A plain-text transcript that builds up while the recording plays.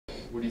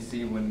What do you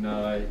see when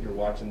you're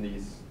watching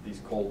these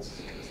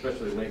Colts,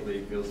 especially lately?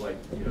 It feels like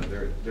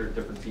they're a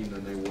different team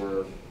than they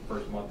were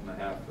first month and a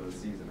half of the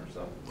season or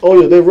so. Oh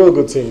yeah, they're a real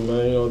good team,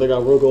 man. They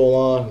got real goal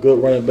line,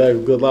 good running back,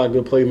 lot of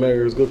good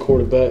playmakers, good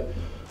quarterback.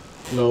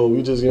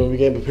 We just we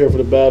can't prepare for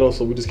the battle,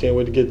 so we just can't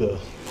wait to get there.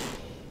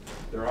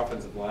 Their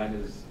offensive line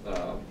is,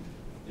 I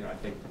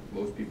think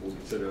most people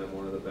consider them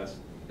one of the best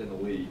in the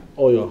league.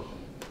 Oh yeah.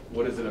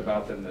 What is it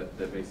about them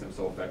that makes them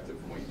so effective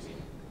from what you've seen?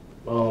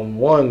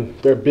 One,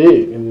 they're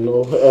big and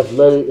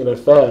athletic and they're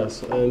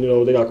fast, and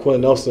they got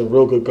Quentin Nelson,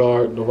 real good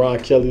guard. Ron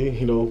Kelly,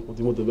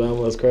 with the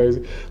Bama, that's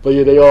crazy. But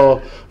yeah, they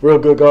all real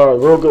good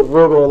guard, real good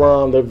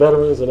line. They're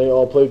veterans and they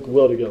all play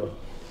well together.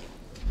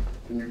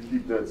 Can you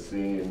keep that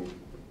same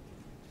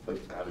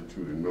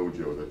attitude and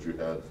mojo that you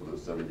had for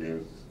those 7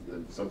 games?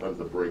 And sometimes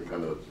the break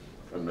kind of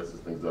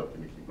messes things up.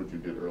 Can you keep what you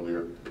did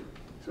earlier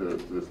to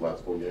this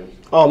last 4 games?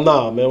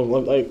 Nah, man.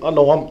 I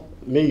know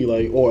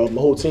or the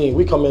whole team.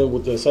 We come in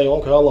with the same. I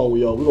don't care how long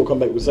we are. We gonna come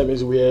back with the same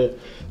energy we had,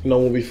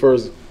 when we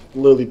first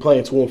literally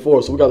playing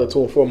 2-4. So we got that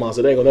 2-4 mindset.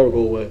 It ain't gonna never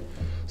go away.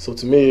 So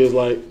to me, it's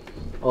like,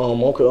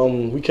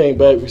 we came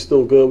back. We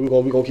still good. We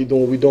gonna keep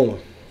doing what we doing.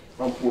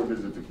 How important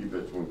is it to keep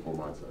that 2-4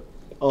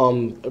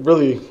 mindset?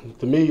 Really,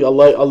 to me, I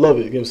love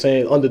it. You know what I'm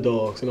saying?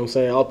 Underdogs.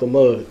 Out the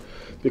mud.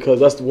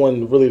 Because that's the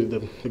one, really,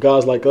 the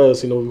guys like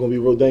us, we're going to be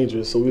real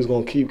dangerous. So we're just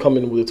going to keep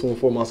coming with a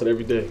 2-4 mindset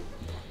every day.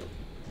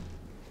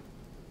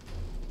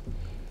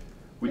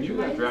 When you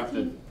got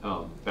drafted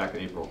back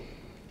in April,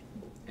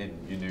 and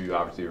you knew you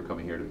obviously were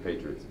coming here to the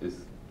Patriots, is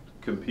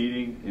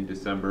competing in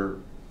December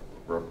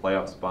for a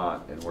playoff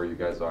spot and where you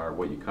guys are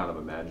what you kind of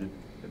imagined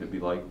it'd be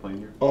like playing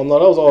here? No,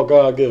 that was all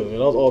God given. That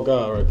was all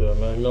God right there,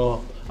 man.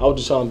 I was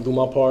just trying to do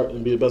my part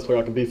and be the best player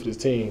I can be for this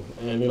team.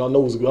 And I knew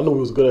we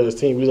was good at this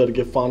team. We just had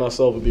to find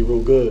ourselves and be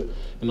real good.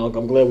 I'm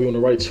glad we're on the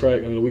right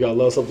track. We got a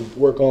lot of stuff to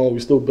work on. We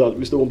still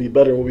gonna be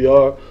better than we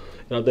are,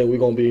 and I think we're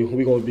gonna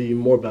be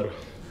more better.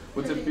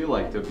 What's it feel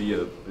like to be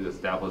an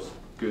established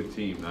good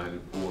team,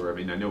 9-4? I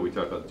mean, I know we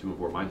talked about the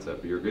 2-4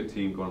 mindset, but you're a good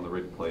team going on the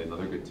road to play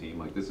another good team.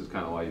 Like, this is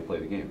kind of why you play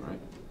the game, right?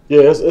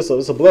 Yeah,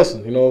 it's a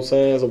blessing. You know what I'm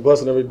saying? It's a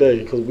blessing every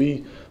day because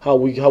how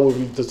we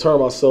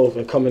determine ourselves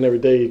and come in every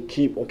day,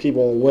 keep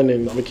on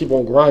winning. Keep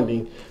on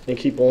grinding and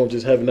keep on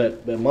just having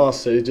that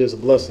mindset. It's just a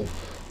blessing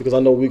because I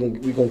know we gonna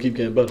keep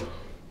getting better.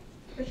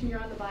 Christian, you're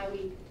on the bye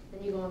week,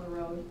 then you go on the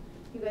road.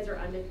 You guys are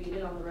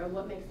undefeated on the road.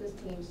 What makes this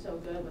team so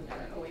good when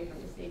they're away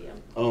from the stadium?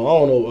 I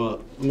don't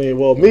know.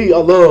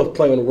 I love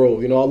playing on the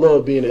road. I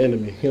love being the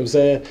enemy. You know what I'm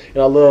saying?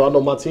 And I know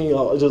my team.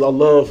 I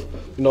love,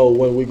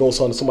 when we go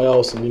to somebody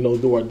else and,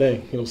 do our thing.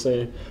 You know what I'm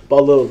saying? But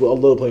I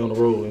love playing on the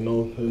road,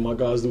 and my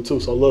guys do too,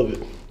 so I love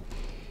it.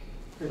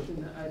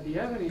 Christian, do you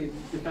have any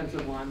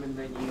defensive linemen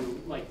that you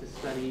like to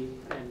study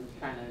and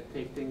kind of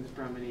take things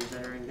from any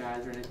veteran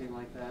guys or anything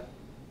like that?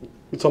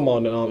 You talking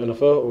about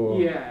NFL or?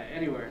 Yeah,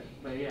 anywhere,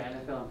 but yeah,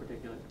 NFL in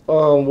particular.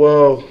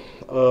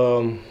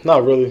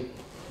 Not really.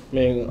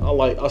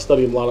 I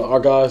study a lot of our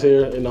guys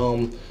here, and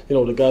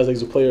the guys that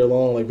used to play here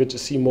long, like Richard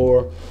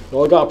Seymour. The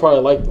only guy I probably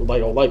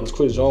liked was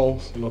Chris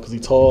Jones, because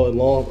he's tall and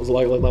long. I was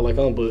like him,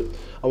 but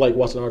I like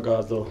watching our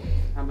guys though.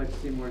 How much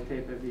Seymour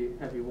tape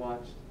have you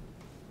watched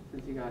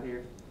since you got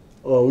here?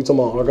 We talking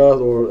about our guys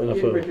or NFL?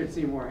 Yeah, Richard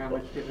Seymour, how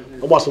much tape have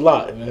you? I watch a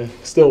lot, man.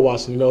 Still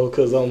watching,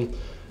 because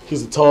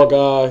he's a tall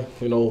guy,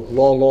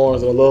 long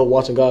arms, and I love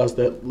watching guys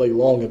that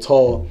long and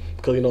tall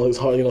because it's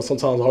hard.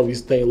 Sometimes it's hard to be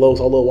staying low,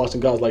 so I love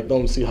watching guys like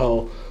them to see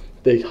how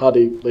they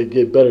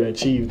get better and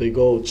achieve their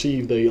gifts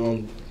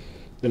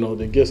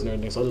and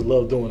everything. So I just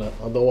love doing that.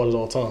 I watch it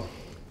all the time.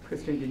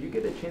 Christian, did you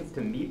get a chance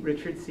to meet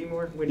Richard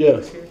Seymour when yes, he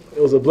was here?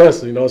 It was a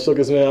blessing. I shook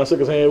his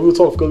hand. We were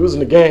talking because we was in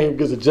the game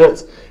against the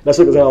Jets, and I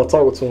shook his hand. I was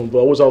talking to him, but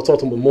I wish I was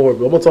talking to him more.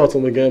 But I'm gonna talk to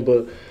him again.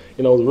 But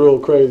it was real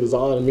crazy. It's an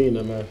honor meeting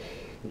him, man.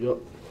 Yep.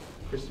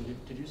 Christian,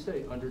 did you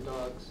say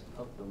underdogs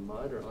out the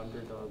mud or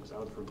underdogs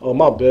out for? Oh,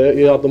 my bad.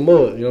 Yeah, out the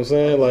mud. You know what I'm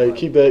saying? Like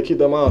keep that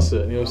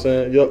mindset. You know what I'm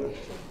saying? Yep.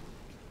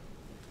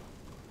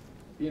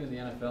 Being in the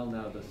NFL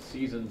now, the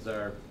seasons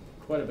are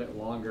quite a bit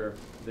longer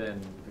than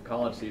the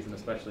college season,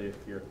 especially if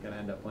you're going to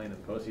end up playing in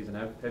the postseason.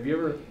 Have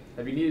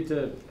you needed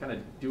to kind of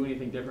do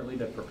anything differently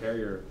to prepare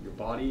your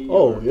body?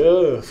 Oh,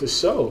 yeah, for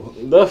sure.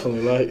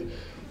 Definitely.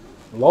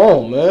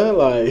 Long, man. You know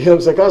what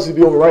I'm saying? College should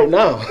be over right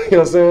now. You know what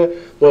I'm saying?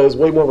 But it's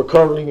way more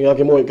recovery. I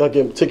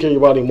can take care of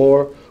your body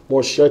more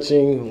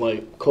stretching,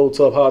 cold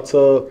tub, hot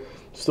tub.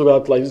 Still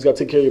got you just got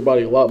to take care of your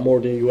body a lot more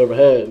than you ever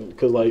had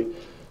because we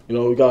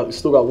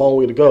still got a long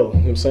way to go. You know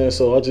what I'm saying?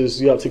 So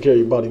you got to take care of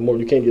your body more.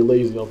 You can't get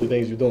lazy off the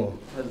things you're doing.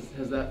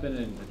 Has that been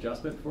an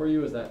adjustment for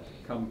you? Has that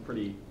come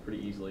pretty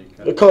easily?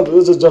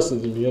 It's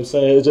adjusting to me. You know what I'm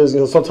saying? It's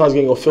just sometimes you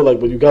ain't gonna feel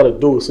but you got to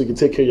do it so you can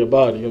take care of your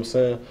body. You know what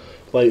I'm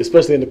saying?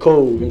 Especially in the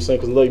cold. You know what I'm saying?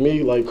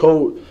 Because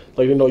cold,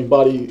 your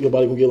body gonna get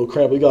a little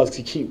cramped. But you guys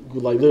can keep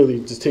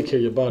literally just take care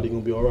of your body.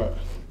 You're gonna be all right.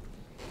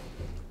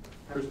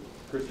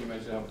 Chris, you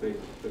mentioned how big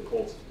the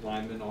Colts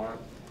linemen are.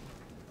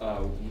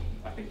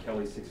 I think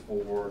Kelly's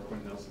 6'4",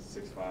 Quentin Nelson's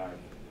 6'5".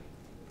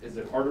 is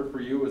it harder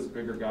for you as a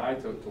bigger guy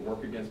to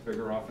work against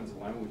bigger offensive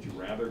linemen? Would you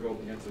rather go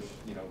against a,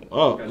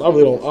 guys I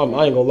really don't.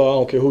 I ain't gonna lie.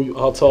 I don't care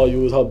how tall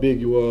you is, how big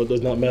you are. It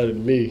does not matter to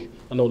me.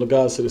 I know the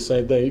guys say the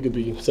same thing. You could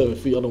be 7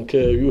 feet. I don't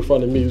care. If you're in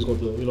front of me, who's going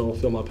to,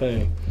 feel my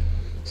pain.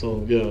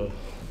 So yeah.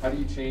 How do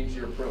you change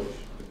your approach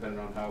depending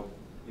on how,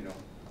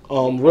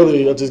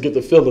 Really, I just get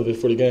the feel of it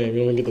for the game.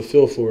 And get the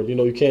feel for it.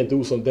 You can't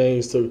do some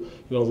things to,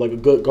 like a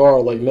good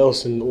guard like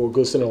Nelson or a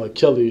good center like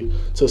Kelly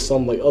to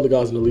some like other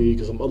guys in the league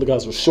because some other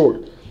guys are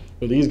short.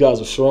 These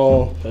guys are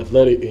strong,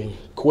 athletic, and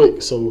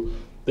quick. So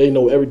they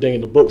know everything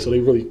in the book. So they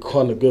really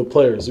kind of good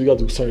players. So you got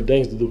to do certain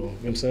things to do them. You know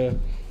what I'm saying?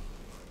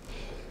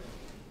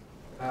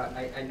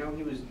 I know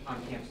he was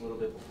on campus a little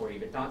bit before you,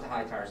 but Dante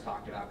Hightower's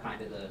talked about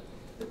kind of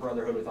the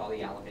brotherhood with all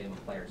the Alabama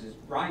players. Is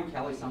Ryan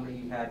Kelly somebody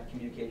you've had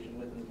communication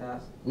with in the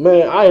past?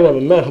 Man, I ain't never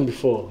met him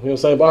before. You know what I'm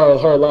saying? But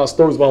I heard a lot of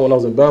stories about when I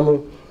was in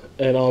Bama.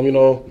 And,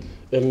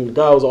 and the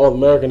guy was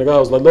All-American. The guy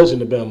was like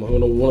legend in Bama.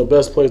 One of the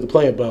best players to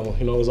play in Bama.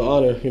 It was an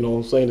honor,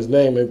 saying his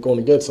name and going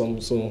to get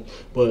something soon.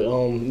 But,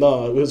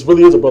 it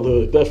really is a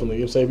brotherhood, definitely.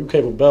 You know what I'm saying? If you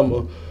came from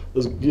Bama,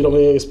 you know what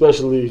I mean?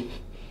 Especially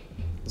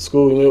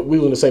school, we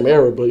was in the same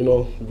era, but,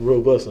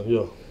 real blessing,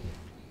 yeah.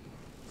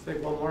 Say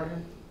one more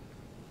here.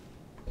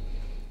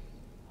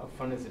 How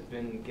fun has it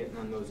been getting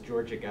on those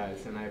Georgia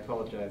guys? And I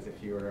apologize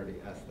if you already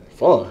asked that.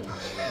 Fun.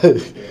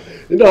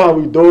 You know how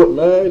we do it,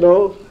 man,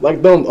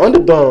 like them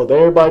underdogs.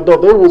 Everybody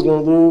thought they was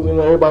going to lose,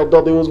 everybody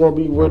thought they was going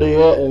to be where they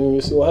at, and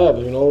you see what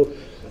happened,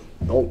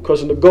 Don't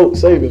question the GOAT,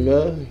 save it,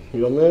 man.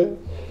 You know what I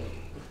mean?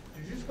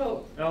 Did you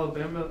spell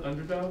Alabama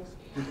underdogs?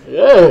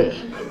 Yeah.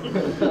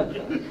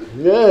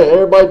 Yeah,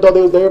 everybody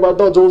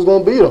thought Joe was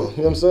going to beat them. You know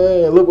what I'm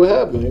saying? And look what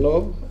happened,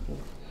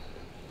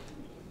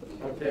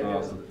 Okay.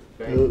 Awesome.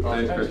 Good.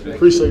 Thanks, Christian.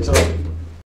 Appreciate y'all.